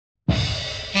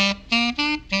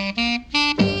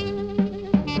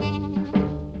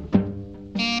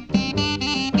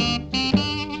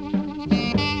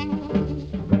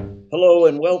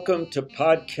Welcome to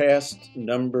podcast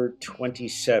number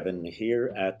 27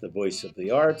 here at the Voice of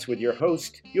the Arts with your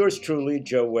host, yours truly,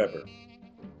 Joe Weber.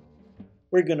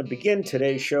 We're going to begin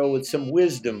today's show with some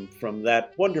wisdom from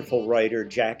that wonderful writer,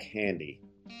 Jack Handey.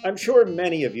 I'm sure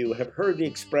many of you have heard the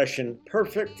expression,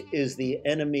 perfect is the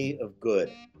enemy of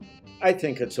good. I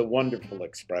think it's a wonderful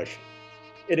expression.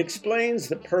 It explains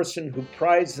the person who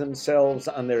prides themselves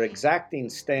on their exacting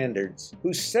standards,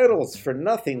 who settles for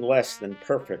nothing less than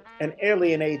perfect, and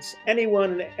alienates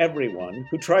anyone and everyone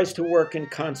who tries to work in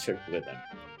concert with him.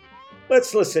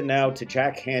 Let's listen now to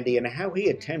Jack Handey and how he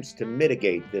attempts to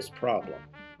mitigate this problem.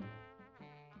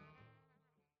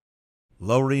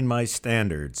 Lowering My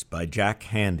Standards by Jack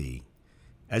Handey.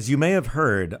 As you may have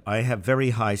heard, I have very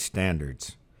high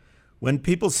standards. When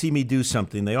people see me do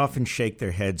something, they often shake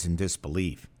their heads in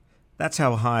disbelief. That's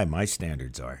how high my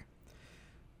standards are.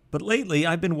 But lately,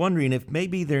 I've been wondering if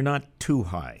maybe they're not too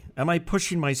high. Am I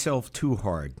pushing myself too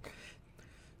hard?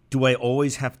 Do I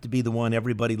always have to be the one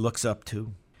everybody looks up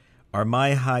to? Are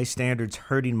my high standards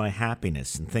hurting my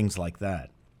happiness and things like that?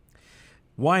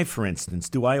 Why, for instance,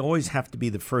 do I always have to be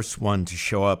the first one to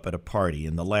show up at a party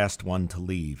and the last one to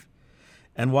leave?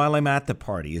 And while I'm at the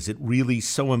party, is it really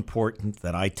so important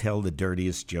that I tell the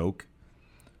dirtiest joke?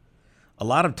 A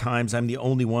lot of times I'm the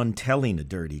only one telling a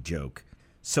dirty joke,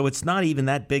 so it's not even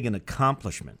that big an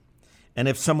accomplishment. And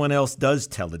if someone else does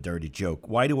tell a dirty joke,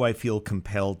 why do I feel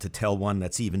compelled to tell one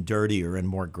that's even dirtier and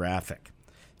more graphic?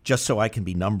 Just so I can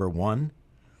be number one?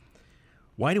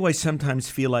 Why do I sometimes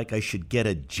feel like I should get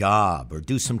a job or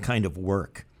do some kind of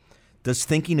work? Does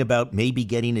thinking about maybe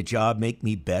getting a job make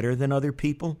me better than other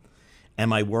people?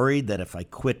 Am I worried that if I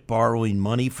quit borrowing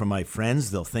money from my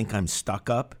friends, they'll think I'm stuck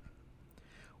up?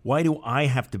 Why do I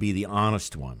have to be the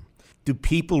honest one? Do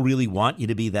people really want you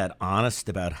to be that honest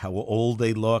about how old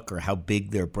they look or how big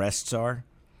their breasts are?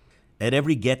 At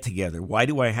every get-together, why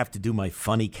do I have to do my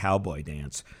funny cowboy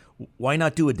dance? Why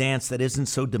not do a dance that isn't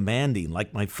so demanding,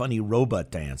 like my funny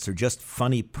robot dance or just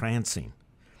funny prancing?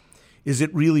 Is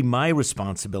it really my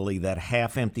responsibility that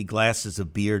half-empty glasses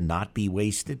of beer not be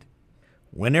wasted?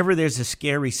 Whenever there's a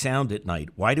scary sound at night,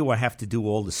 why do I have to do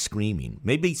all the screaming?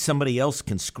 Maybe somebody else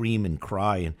can scream and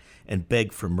cry and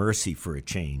beg for mercy for a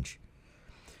change.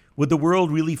 Would the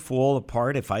world really fall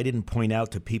apart if I didn't point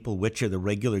out to people which are the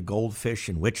regular goldfish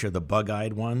and which are the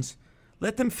bug-eyed ones?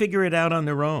 Let them figure it out on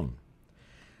their own.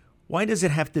 Why does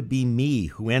it have to be me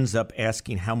who ends up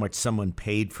asking how much someone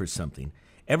paid for something?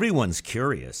 Everyone's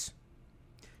curious.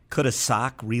 Could a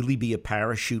sock really be a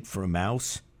parachute for a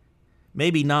mouse?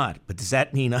 Maybe not, but does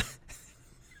that mean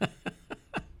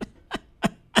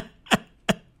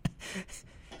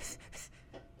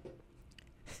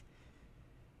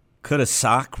Could a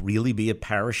sock really be a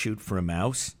parachute for a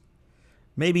mouse?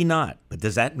 Maybe not, but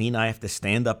does that mean I have to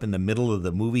stand up in the middle of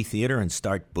the movie theater and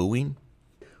start booing?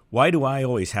 Why do I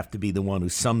always have to be the one who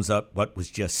sums up what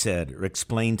was just said, or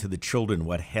explain to the children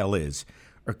what hell is,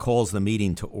 or calls the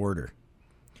meeting to order?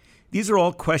 These are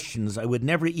all questions I would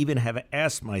never even have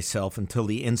asked myself until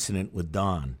the incident with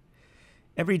Don.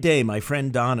 Every day, my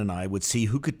friend Don and I would see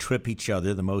who could trip each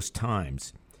other the most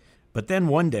times. But then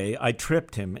one day, I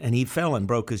tripped him, and he fell and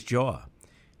broke his jaw.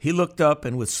 He looked up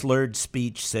and with slurred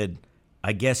speech said,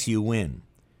 "I guess you win."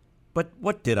 But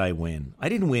what did I win? I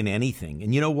didn't win anything.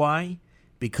 And you know why?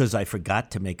 Because I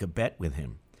forgot to make a bet with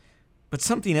him. But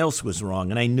something else was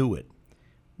wrong, and I knew it.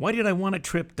 Why did I want to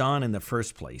trip Don in the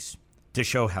first place? To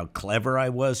show how clever I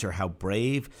was or how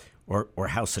brave or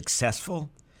how successful?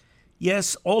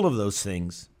 Yes, all of those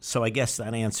things, so I guess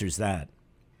that answers that.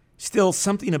 Still,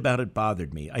 something about it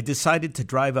bothered me. I decided to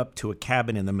drive up to a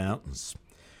cabin in the mountains.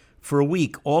 For a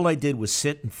week, all I did was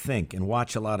sit and think and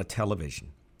watch a lot of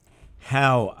television.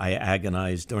 How, I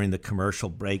agonized during the commercial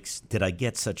breaks, did I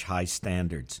get such high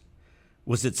standards?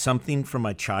 Was it something from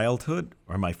my childhood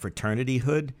or my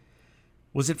fraternityhood?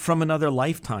 Was it from another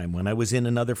lifetime when I was in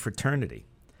another fraternity?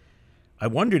 I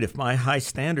wondered if my high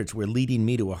standards were leading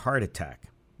me to a heart attack.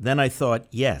 Then I thought,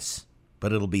 yes,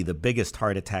 but it'll be the biggest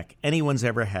heart attack anyone's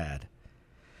ever had.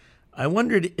 I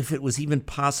wondered if it was even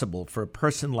possible for a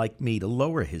person like me to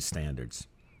lower his standards.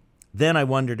 Then I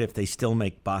wondered if they still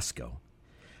make Bosco.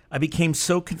 I became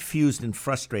so confused and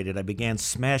frustrated I began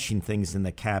smashing things in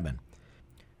the cabin.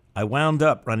 I wound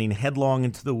up running headlong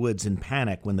into the woods in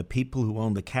panic when the people who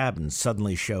owned the cabin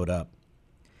suddenly showed up.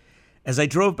 As I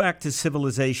drove back to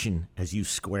civilization, as you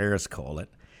squares call it,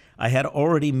 I had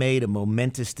already made a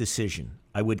momentous decision.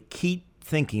 I would keep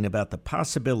thinking about the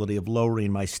possibility of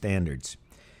lowering my standards.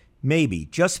 Maybe,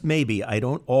 just maybe, I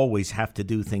don't always have to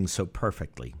do things so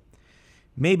perfectly.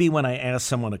 Maybe when I ask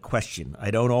someone a question,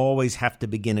 I don't always have to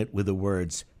begin it with the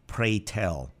words, "Pray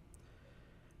tell."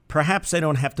 Perhaps I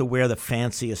don't have to wear the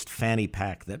fanciest fanny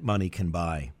pack that money can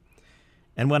buy.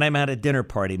 And when I'm at a dinner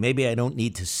party, maybe I don't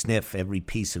need to sniff every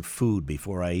piece of food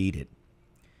before I eat it.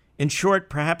 In short,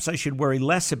 perhaps I should worry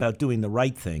less about doing the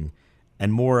right thing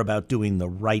and more about doing the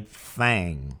right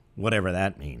thing, whatever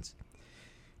that means.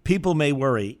 People may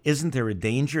worry, isn't there a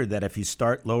danger that if you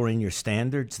start lowering your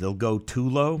standards, they'll go too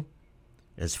low?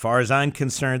 As far as I'm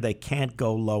concerned, they can't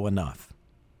go low enough.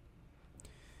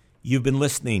 You've been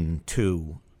listening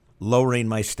to Lowering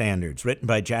My Standards, written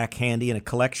by Jack Handey in a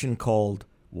collection called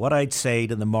What I'd Say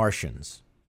to the Martians.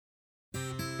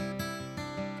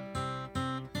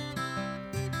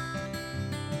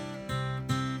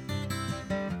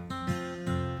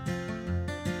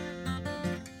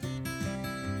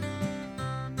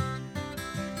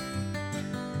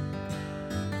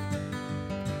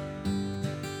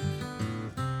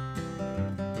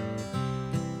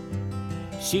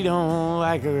 She don't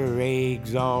like her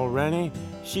eggs all runny.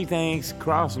 She thinks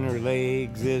crossing her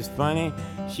legs is funny.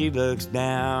 She looks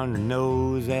down her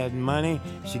nose at money.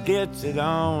 She gets it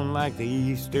on like the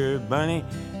Easter bunny.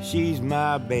 She's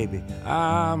my baby,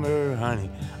 I'm her honey.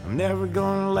 I'm never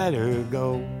gonna let her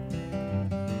go.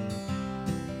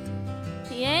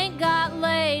 He ain't got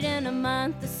laid in a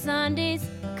month of Sundays.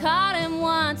 Caught him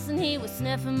once and he was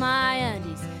sniffing my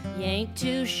undies. He ain't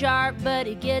too sharp, but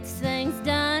he gets things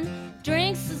done.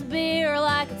 Drinks his beer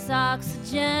like it's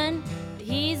oxygen. But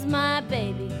he's my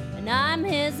baby and I'm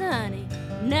his honey.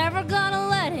 Never gonna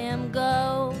let him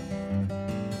go.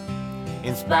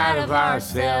 In spite of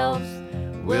ourselves,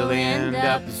 we'll end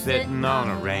up sitting on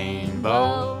a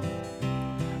rainbow.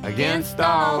 Against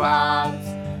all odds,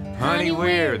 honey,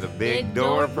 we're the big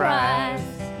door prize.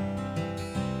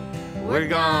 We're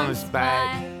gonna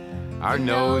spike our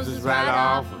noses right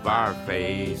off of our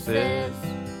faces.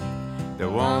 There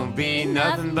won't be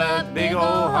nothing but big old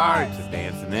hearts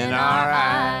dancing in our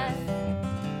eyes.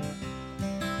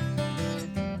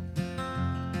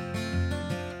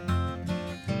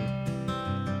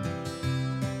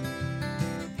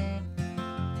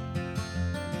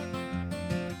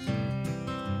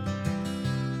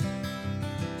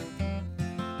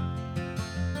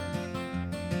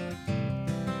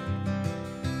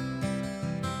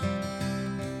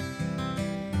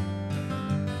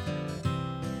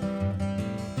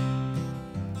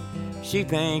 She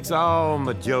thinks all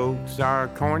my jokes are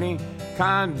corny.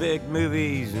 Convict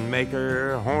movies and make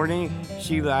her horny.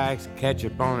 She likes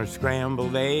ketchup on her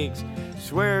scrambled eggs.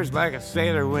 Swears like a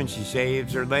sailor when she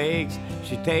shaves her legs.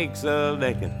 She takes a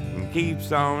licking and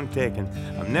keeps on ticking.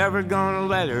 I'm never gonna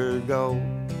let her go.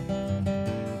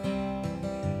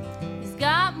 He's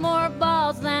got more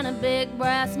balls than a big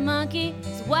brass monkey.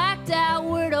 He's a whacked out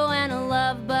weirdo and a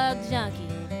love bug junkie.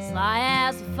 Sly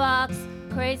as a fox,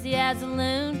 crazy as a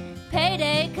loon.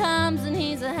 Payday comes and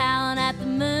he's a howling at the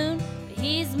moon. But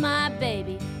he's my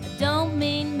baby, I don't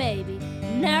mean maybe.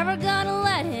 Never gonna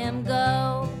let him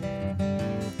go.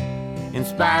 In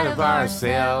spite of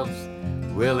ourselves,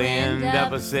 we'll end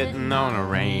up sitting on a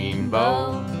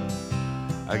rainbow.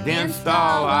 Against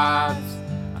all odds,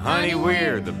 honey,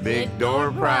 we're the big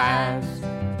door prize.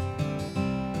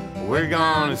 We're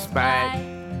gonna spike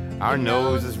our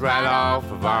noses right off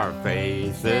of our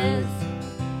faces.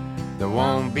 There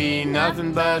won't be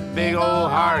nothing but big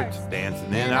old hearts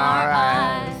dancing in our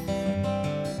eyes.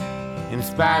 In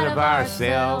spite of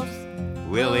ourselves,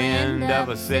 we'll end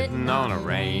up sitting on a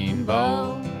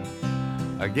rainbow.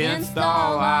 Against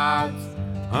all odds,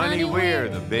 honey, we're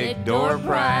the big door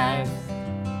prize.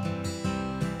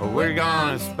 We're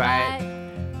gonna spike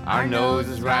our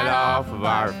noses right off of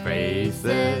our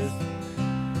faces.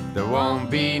 There won't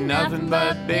be nothing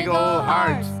but big old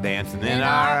hearts dancing in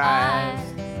our eyes.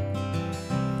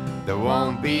 There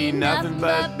won't be nothing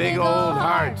but big old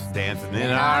hearts dancing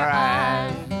in our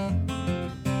eyes.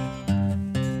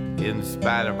 In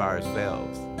spite of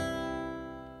ourselves.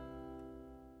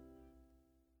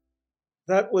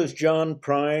 That was John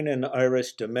Prine and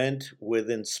Iris Dement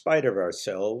with In Spite of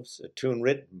Ourselves, a tune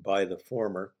written by the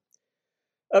former.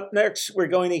 Up next, we're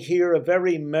going to hear a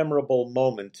very memorable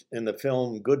moment in the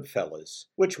film Goodfellas,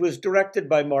 which was directed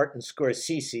by Martin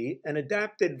Scorsese and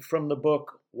adapted from the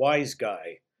book Wise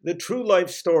Guy, the true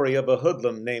life story of a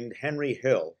hoodlum named Henry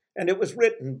Hill, and it was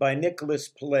written by Nicholas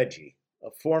Pileggi, a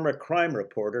former crime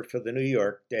reporter for the New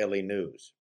York Daily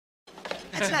News.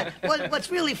 That's not.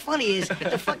 What's really funny is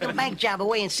the fucking bank job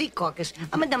away in Secaucus.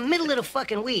 I'm in the middle of the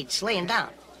fucking weeds, laying down.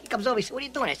 comes over, he said, what are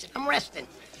you doing? I said, I'm resting.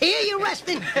 Here, you're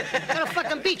resting? Got a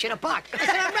fucking beach in a park. I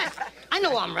said, I'm resting. I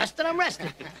know I'm resting.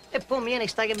 They pulled me in, they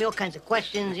started giving me all kinds of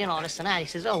questions, you know, this and that. He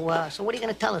says, oh, so what are you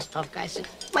gonna tell us, tough guy? I said,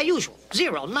 my usual,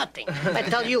 zero, nothing. I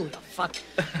tell you, you fuck.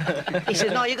 He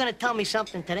says, no, you're gonna tell me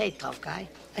something today, tough guy.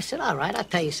 I said, all right, I'll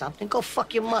tell you something. Go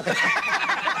fuck your mother.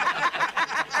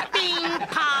 Bing,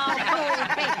 pow, boom,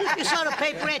 bing. You saw the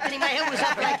paper, Anthony, my head was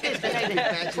up like this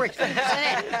today. Prick. So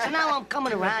now I'm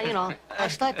coming around, you know. I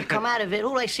start to come out of it. Who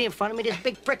do I see in front of me? This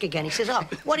big prick again. He says, oh,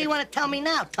 what do you want to tell me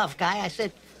now, tough guy? I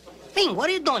said, Bing, what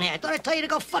are you doing here? I thought I'd tell you to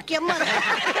go fuck your mother. I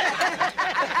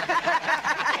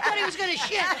thought he was gonna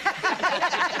shit.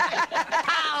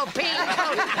 Pow, Bing,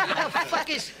 pow. The fuck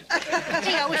is...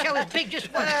 Gee, I wish I was big just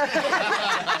once.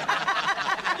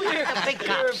 The big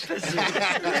cops.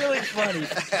 Really funny.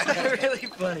 Really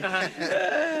funny.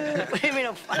 What do you mean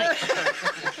I'm funny?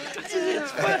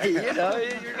 It's funny, you know.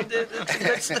 It's a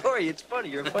good story. It's funny.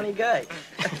 You're a funny guy.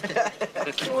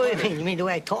 What do you mean? You mean the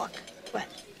way I talk? What?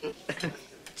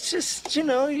 It's just, you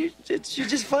know, you're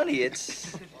just funny.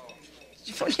 It's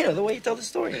funny, you know, the way you tell the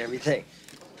story and everything.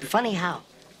 Funny how?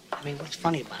 I mean, what's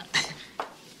funny about it?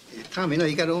 Yeah, Tommy, no,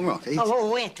 you got it all wrong.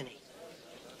 Oh, Anthony.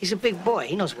 He's a big boy.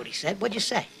 He knows what he said. What'd you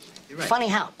say? You're right. Funny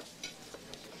how?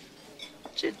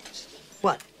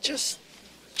 What? Just,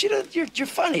 you know, you're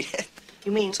funny.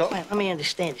 You mean, So? well, let me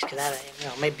understand this, because you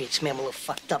know, maybe it's me, I'm a little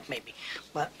fucked up, maybe.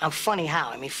 But I'm funny how?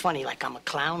 I mean, funny like I'm a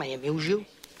clown, I amuse you.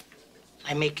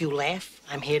 I make you laugh.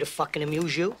 I'm here to fucking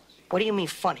amuse you. What do you mean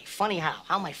funny? Funny how?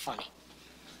 How am I funny?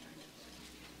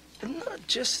 No,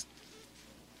 just,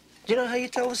 you know how you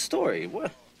tell the story.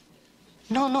 What?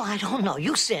 No, I don't know.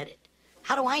 You said it.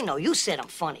 How do I know? You said I'm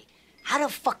funny. How the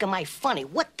fuck am I funny?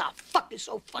 What the fuck is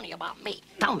so funny about me?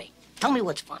 Tell me. Tell me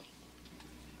what's funny.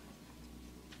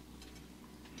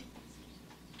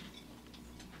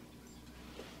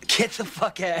 Get the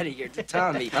fuck out of here,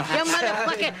 Tommy. You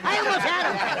motherfucker. I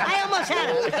almost had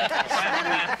him.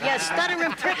 You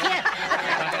stuttering prick here.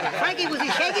 Frankie, was he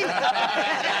shaking?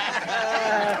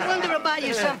 I wonder about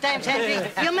you sometimes, Henry.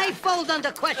 You may fold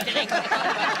under questioning.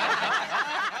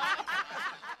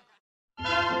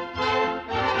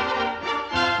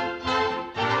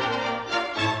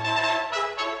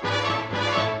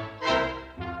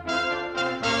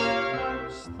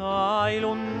 Stai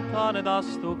lontane da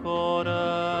sto cuore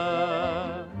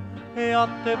e a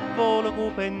te volo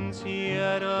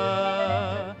pensiero,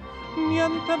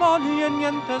 niente voglio e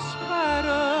niente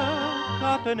spero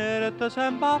che tenerti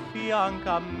sempre a fianco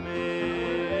a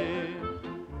me.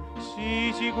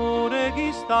 Si sicuro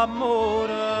che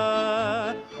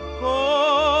st'amore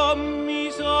come mi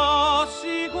so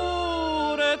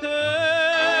sicuro te.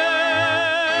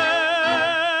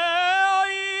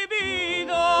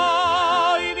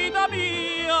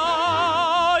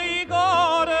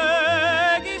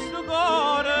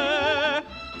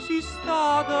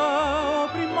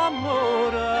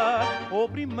 O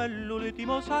prima e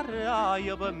l'ultimo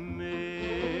sarai per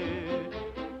me.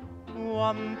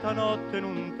 Quanta notte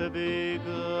non te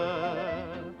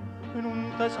vedo,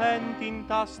 non te senti in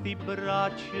tasti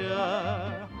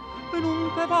braccia,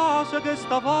 non te passa che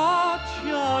sta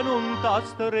faccia, non ti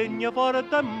stregna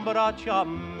forte in braccia a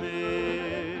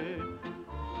me.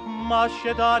 Ma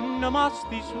scetanno ma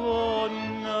sti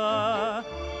suona,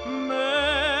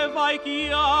 me fai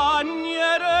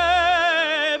chiagnere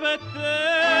per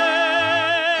te.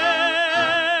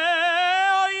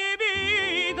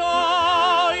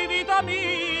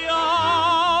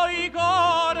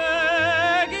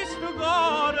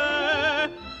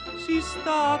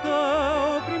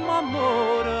 Prima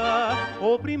amore,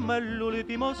 o prima e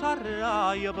l'ultimo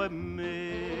sarai per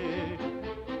me.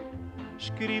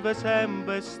 Scrive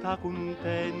sempre sta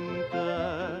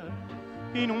contenta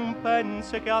e non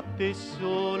pensa che a te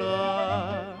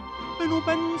sola, e non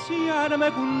pensiero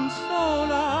mi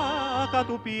consola che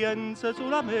tu pensi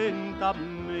solamente a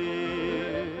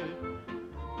me.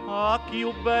 A chi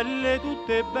belle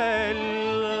tutte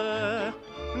belle,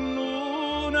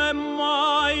 non è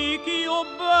mai chi ho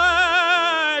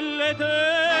belle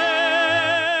te.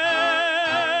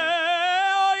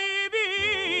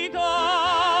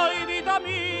 Ai vita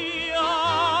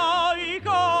mia, i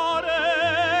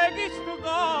cuore, chi sto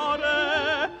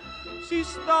cuore, si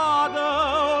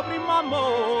stata prima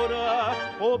amore,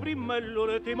 o prima e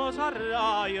l'ultimo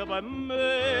sarai per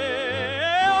me.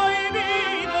 Ai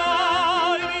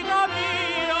vita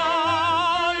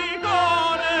mia, i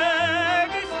cuore,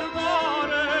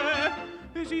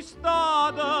 si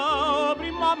stata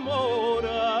prima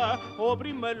amore, o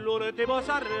prima e l'ultimo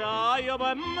sarai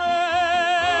per me.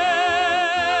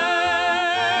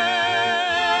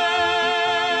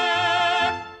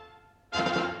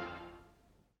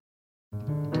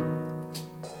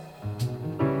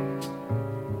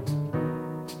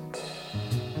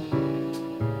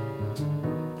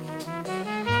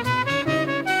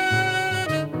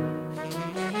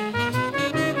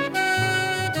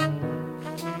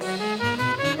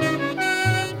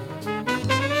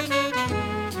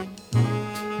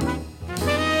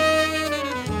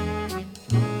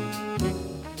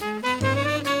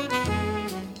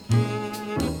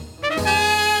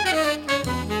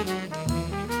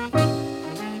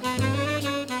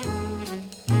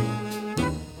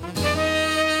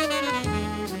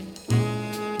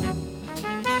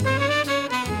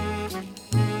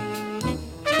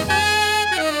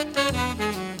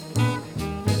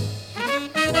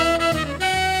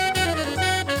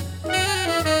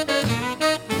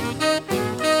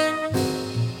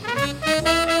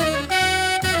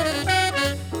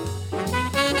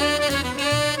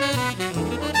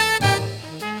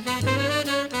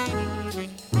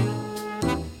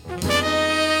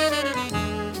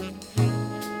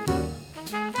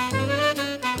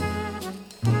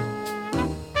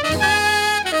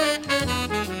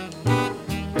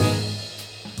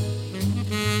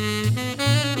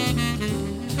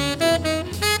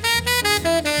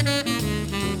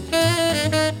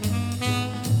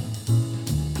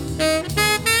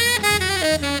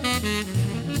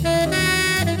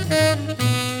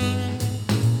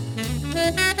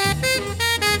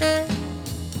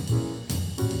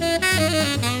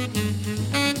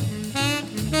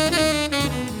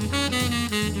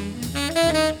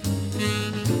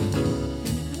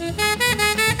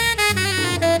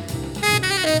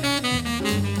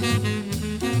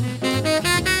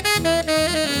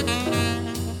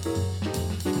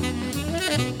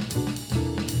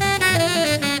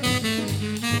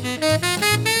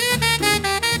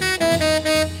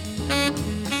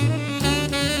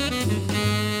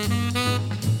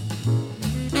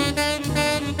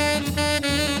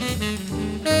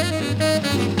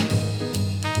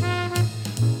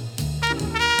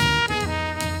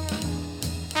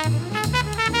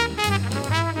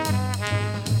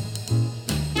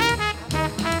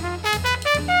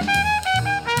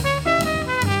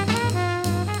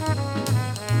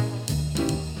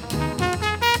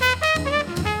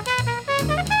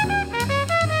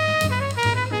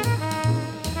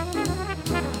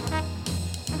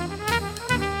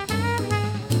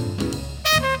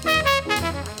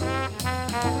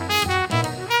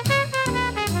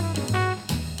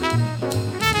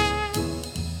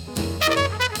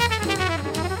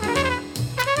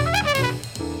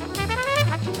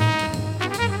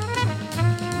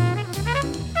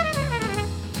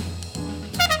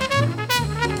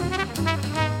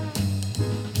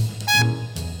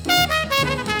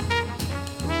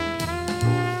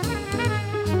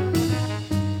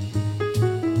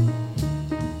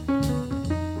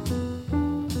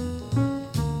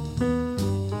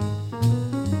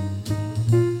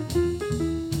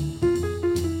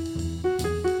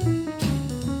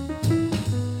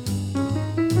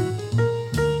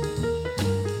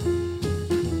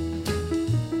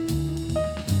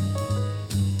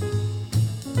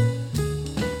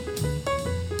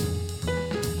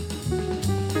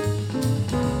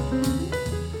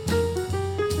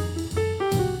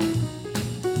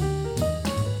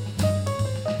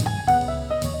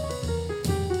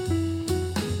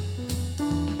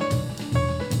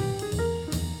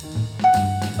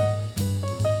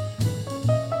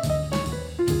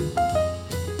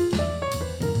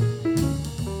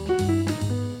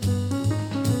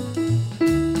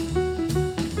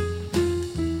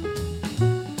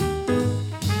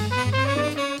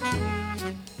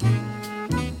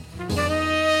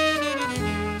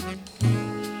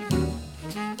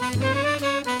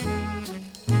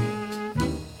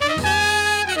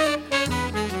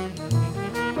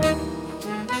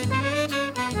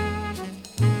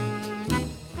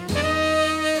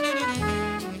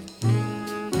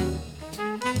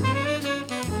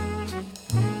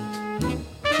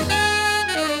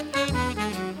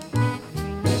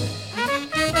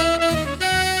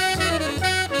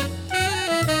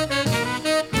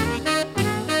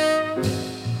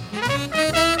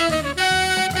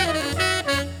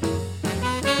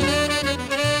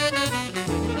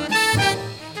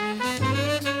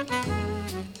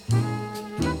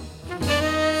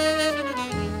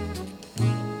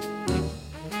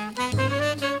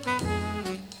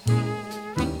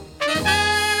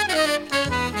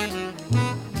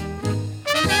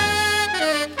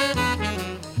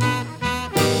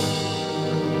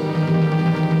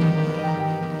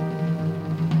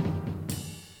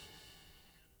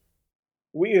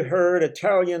 We heard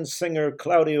Italian singer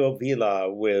Claudio Villa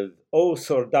with O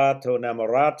Soldato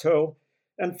Innamorato,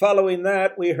 and following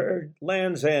that, we heard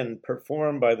Land's End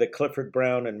performed by the Clifford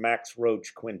Brown and Max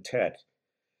Roach Quintet.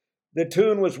 The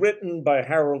tune was written by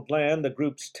Harold Land, the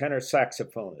group's tenor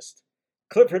saxophonist.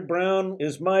 Clifford Brown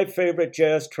is my favorite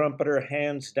jazz trumpeter,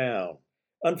 hands down.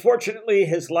 Unfortunately,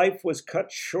 his life was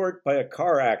cut short by a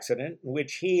car accident in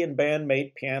which he and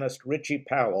bandmate pianist Richie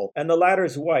Powell and the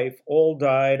latter's wife all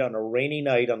died on a rainy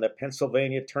night on the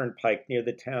Pennsylvania Turnpike near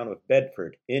the town of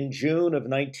Bedford in June of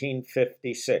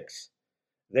 1956.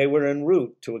 They were en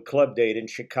route to a club date in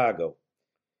Chicago.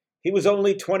 He was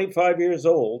only 25 years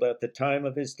old at the time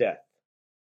of his death.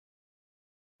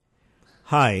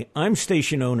 Hi, I'm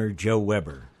station owner Joe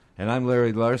Weber. And I'm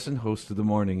Larry Larson, host of The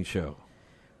Morning Show.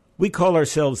 We call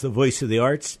ourselves the Voice of the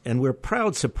Arts, and we're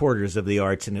proud supporters of the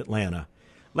arts in Atlanta.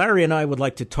 Larry and I would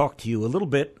like to talk to you a little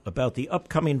bit about the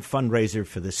upcoming fundraiser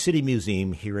for the City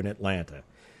Museum here in Atlanta.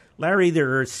 Larry,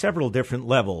 there are several different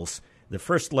levels. The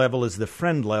first level is the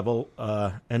friend level,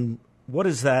 and what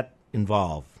does that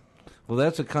involve? Well,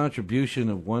 that's a contribution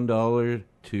of $1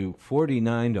 to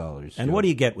 $49. And what do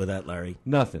you get with that, Larry?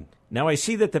 Nothing. Now, I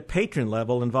see that the patron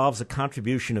level involves a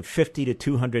contribution of $50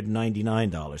 to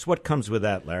 $299. What comes with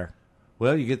that, Larry?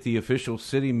 Well, you get the official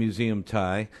City Museum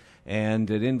tie and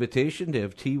an invitation to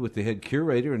have tea with the head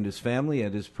curator and his family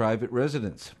at his private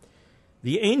residence.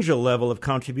 The angel level of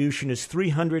contribution is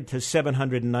 $300 to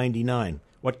 $799.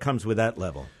 What comes with that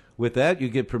level? With that, you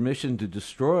get permission to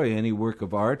destroy any work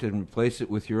of art and replace it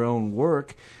with your own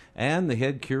work, and the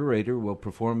head curator will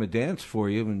perform a dance for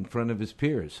you in front of his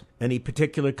peers. Any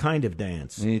particular kind of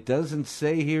dance? And it doesn't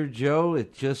say here, Joe.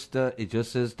 It just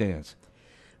says dance.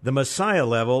 The Messiah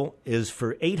level is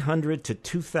for $800 to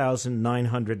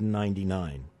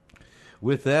 $2,999.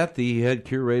 With that, the head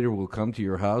curator will come to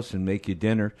your house and make you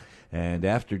dinner, and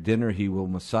after dinner he will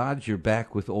massage your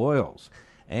back with oils.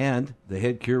 And the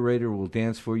head curator will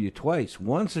dance for you twice,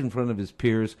 once in front of his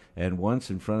peers and once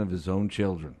in front of his own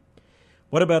children.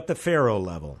 What about the Pharaoh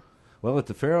level? Well, at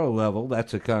the Pharaoh level,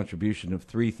 that's a contribution of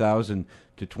 $3,000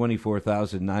 to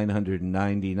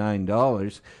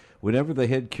 $24,999. Whenever the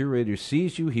head curator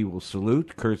sees you, he will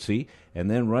salute, curtsy,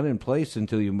 and then run in place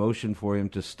until you motion for him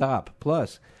to stop.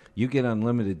 Plus, you get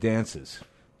unlimited dances.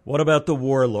 What about the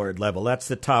Warlord level? That's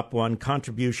the top one,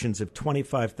 contributions of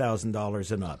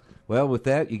 $25,000 and up. Well, with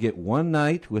that, you get one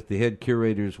night with the head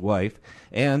curator's wife,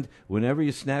 and whenever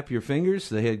you snap your fingers,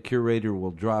 the head curator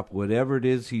will drop whatever it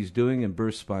is he's doing and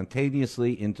burst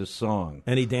spontaneously into song.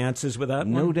 Any dances with that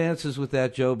No one? dances with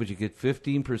that, Joe, but you get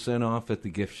 15% off at the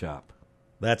gift shop.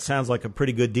 That sounds like a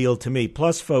pretty good deal to me.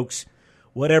 Plus, folks,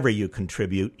 whatever you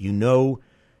contribute, you know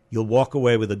you'll walk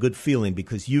away with a good feeling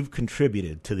because you've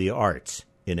contributed to the arts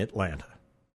in Atlanta.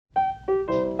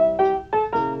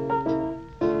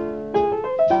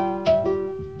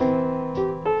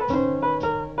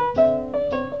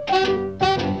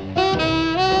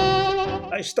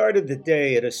 I started the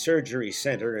day at a surgery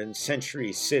center in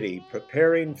Century City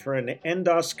preparing for an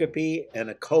endoscopy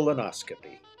and a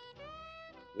colonoscopy.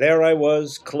 There I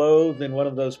was, clothed in one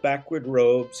of those backward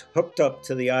robes, hooked up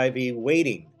to the IV,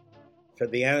 waiting for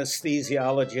the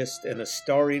anesthesiologist in a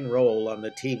starring role on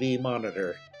the TV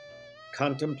monitor,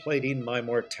 contemplating my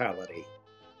mortality.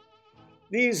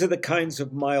 These are the kinds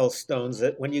of milestones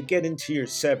that when you get into your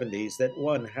 70s that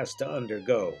one has to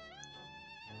undergo.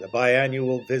 The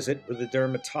biannual visit with the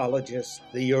dermatologist,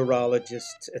 the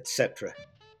urologist, etc.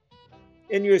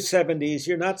 In your 70s,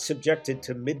 you're not subjected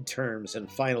to midterms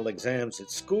and final exams at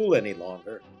school any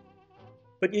longer.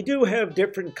 But you do have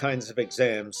different kinds of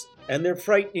exams, and they're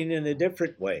frightening in a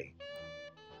different way.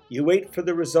 You wait for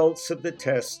the results of the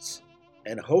tests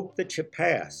and hope that you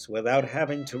pass without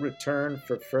having to return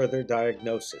for further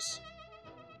diagnosis.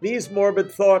 These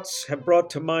morbid thoughts have brought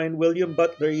to mind William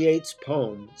Butler Yeats'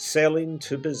 poem, Sailing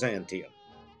to Byzantium.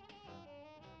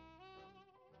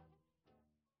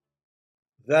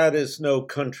 That is no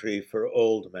country for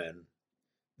old men.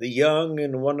 The young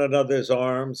in one another's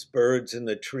arms, birds in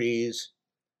the trees,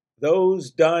 those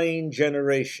dying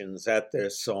generations at their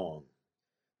song.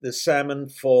 The salmon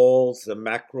falls, the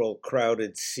mackerel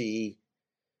crowded sea.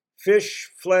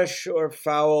 Fish, flesh, or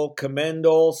fowl commend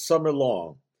all summer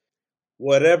long.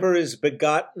 Whatever is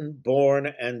begotten,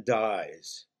 born, and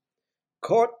dies.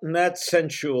 Caught in that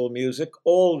sensual music,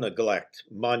 all neglect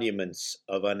monuments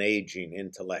of unaging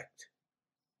intellect.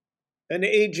 An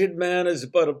aged man is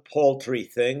but a paltry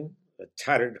thing, a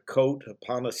tattered coat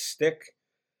upon a stick,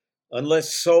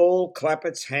 unless soul clap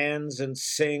its hands and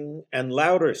sing, and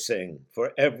louder sing,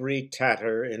 for every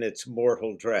tatter in its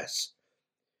mortal dress.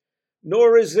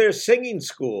 Nor is there singing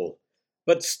school,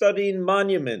 but studying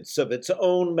monuments of its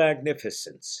own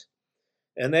magnificence.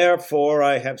 And therefore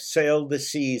I have sailed the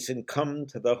seas and come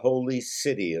to the holy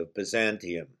city of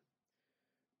Byzantium.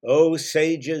 O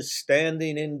sages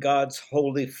standing in God's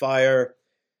holy fire,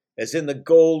 as in the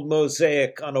gold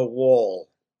mosaic on a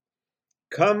wall,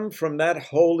 come from that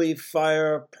holy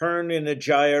fire, Pern in a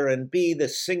gyre, and be the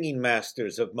singing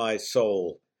masters of my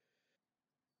soul.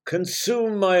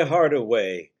 Consume my heart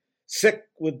away, sick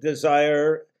with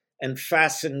desire, and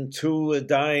fasten to a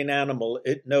dying animal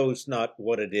it knows not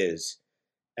what it is,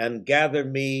 and gather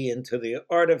me into the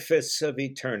artifice of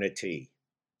eternity.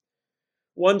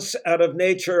 Once out of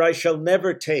nature, I shall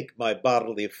never take my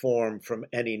bodily form from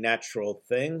any natural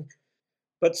thing,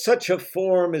 but such a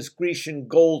form as Grecian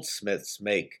goldsmiths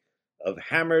make of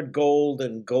hammered gold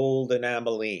and gold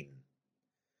enameline.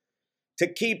 To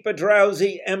keep a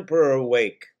drowsy emperor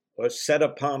awake, or set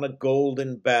upon a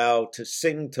golden bough to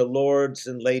sing to lords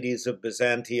and ladies of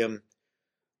Byzantium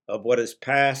of what is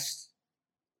past,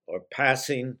 or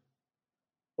passing,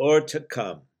 or to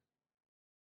come.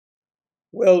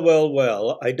 Well, well,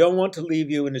 well, I don't want to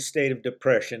leave you in a state of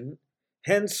depression.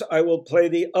 Hence, I will play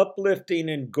the uplifting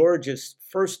and gorgeous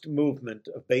first movement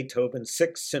of Beethoven's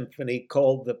Sixth Symphony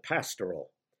called the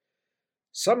Pastoral.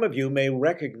 Some of you may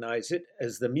recognize it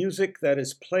as the music that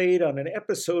is played on an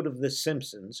episode of The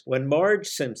Simpsons when Marge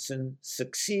Simpson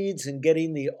succeeds in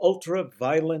getting the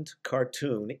ultra-violent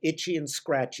cartoon Itchy and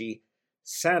Scratchy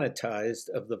sanitized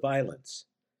of the violence.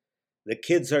 The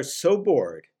kids are so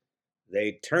bored,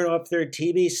 they turn off their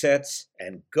TV sets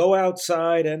and go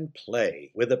outside and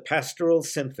play with the Pastoral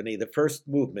Symphony, the first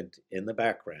movement, in the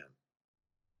background.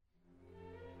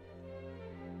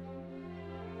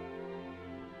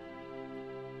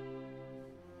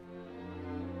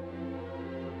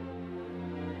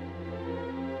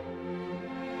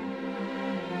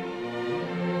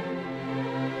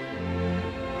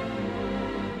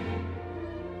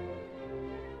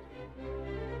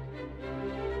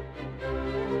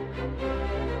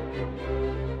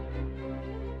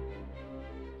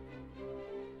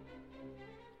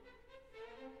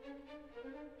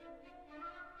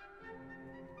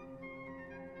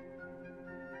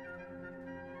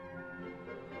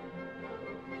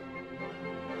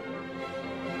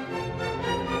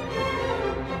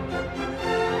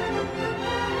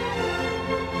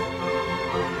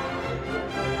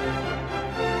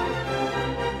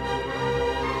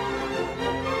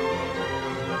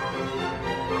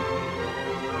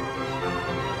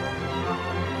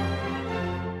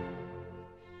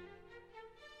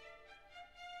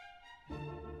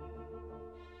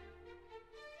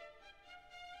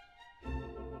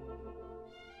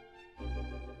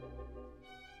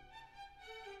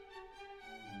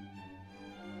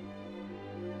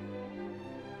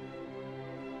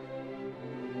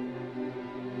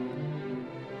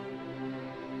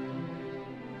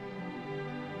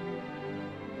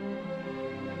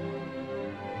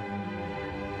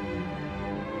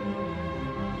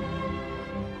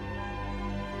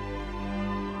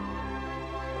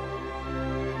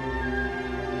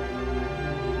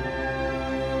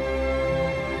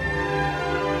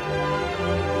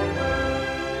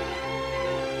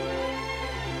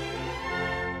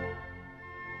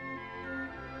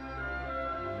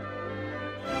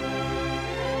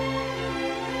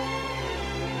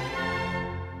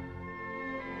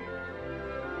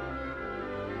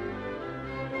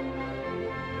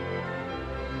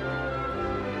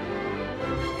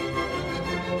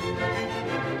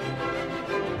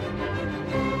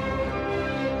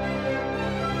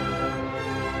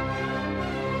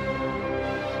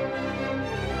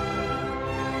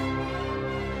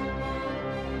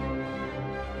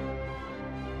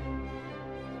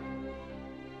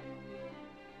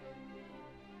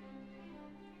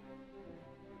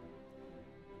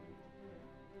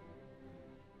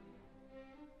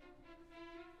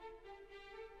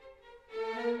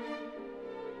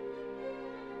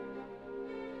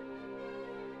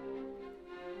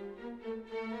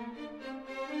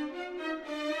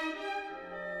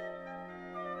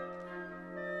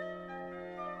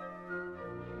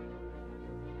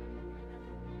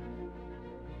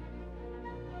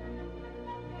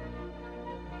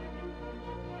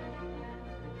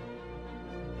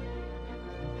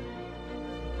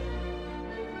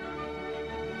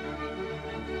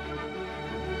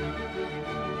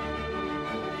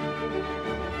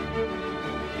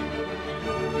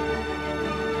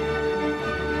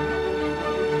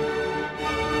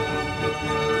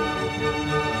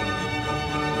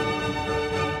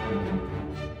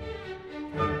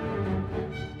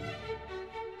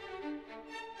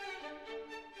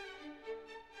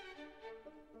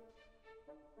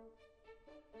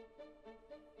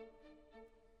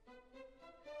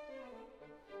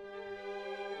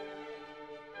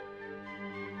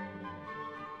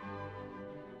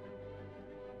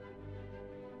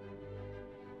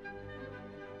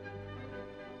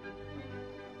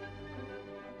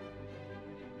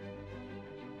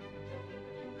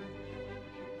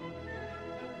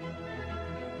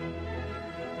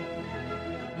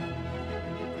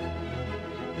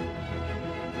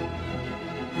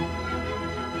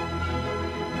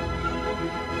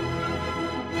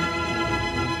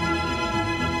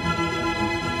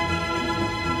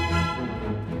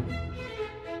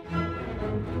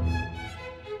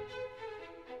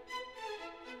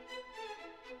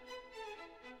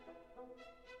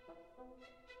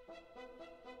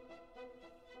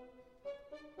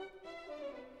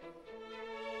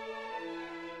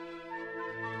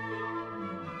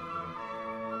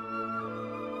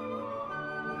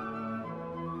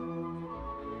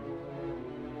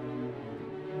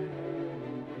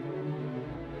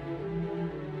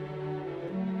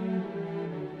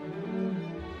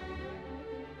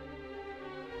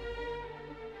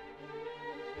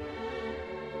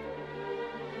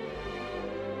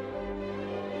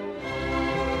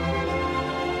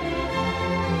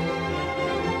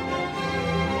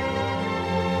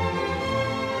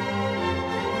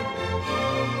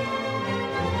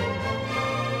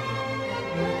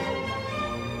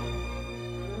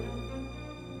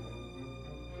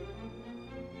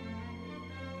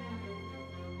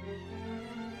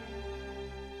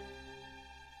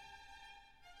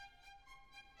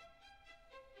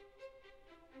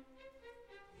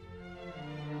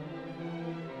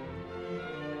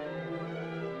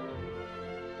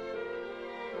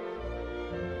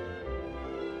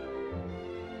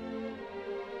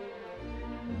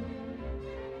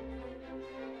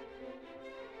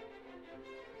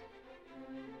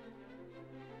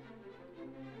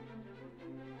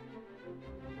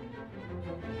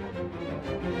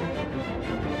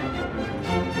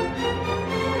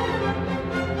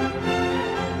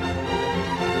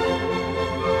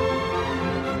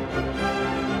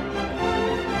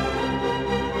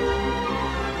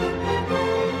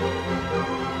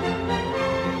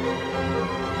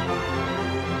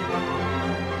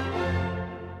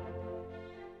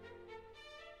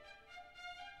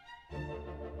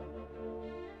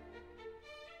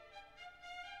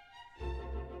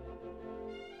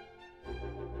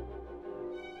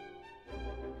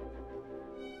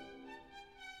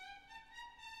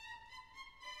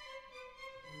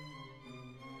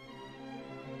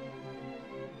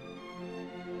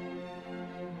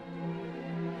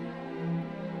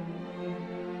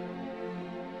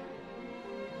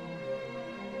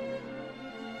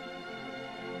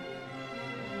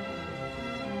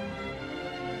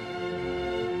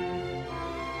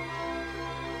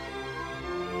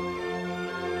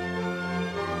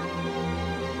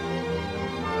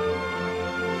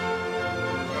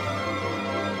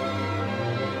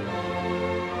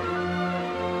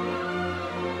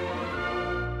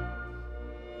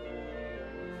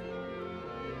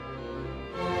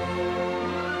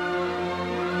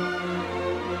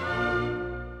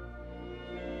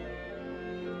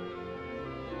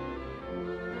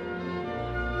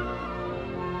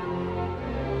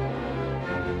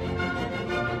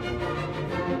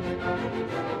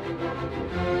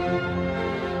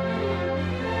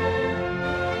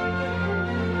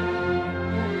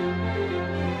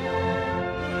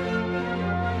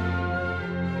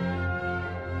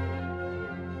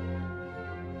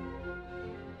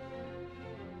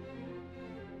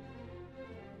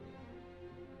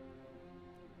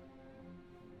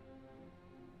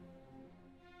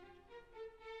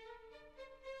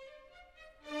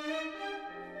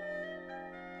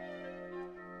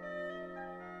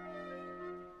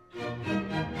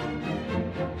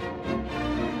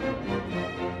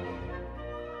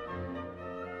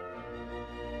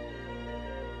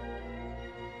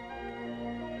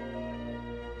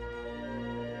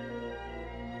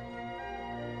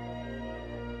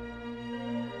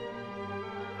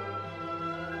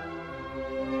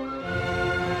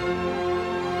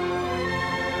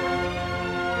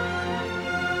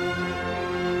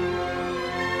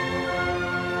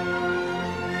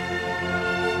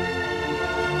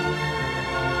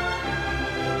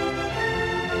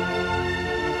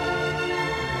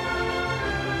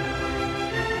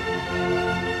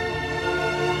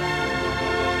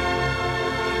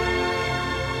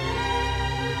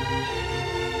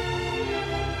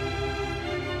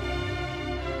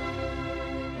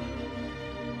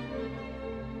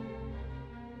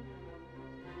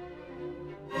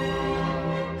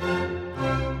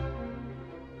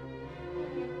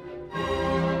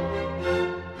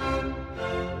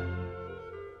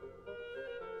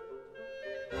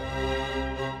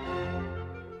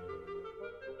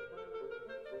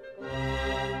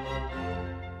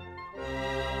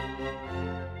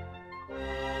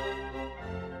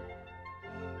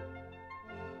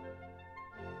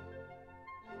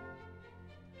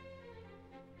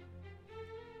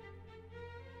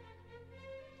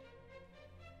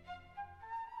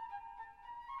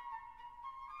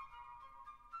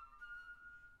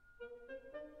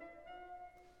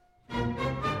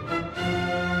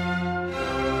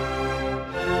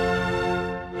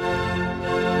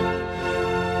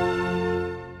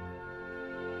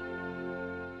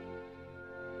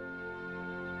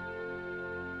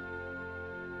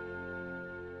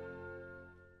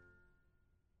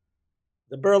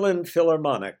 The Berlin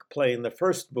Philharmonic playing the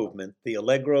first movement, the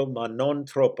Allegro ma non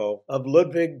troppo, of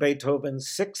Ludwig Beethoven's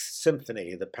Sixth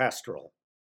Symphony, the Pastoral.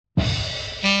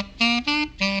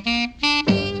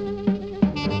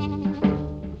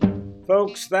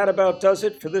 Folks, that about does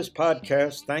it for this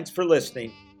podcast. Thanks for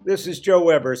listening. This is Joe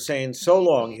Weber saying so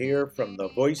long here from the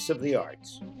Voice of the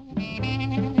Arts.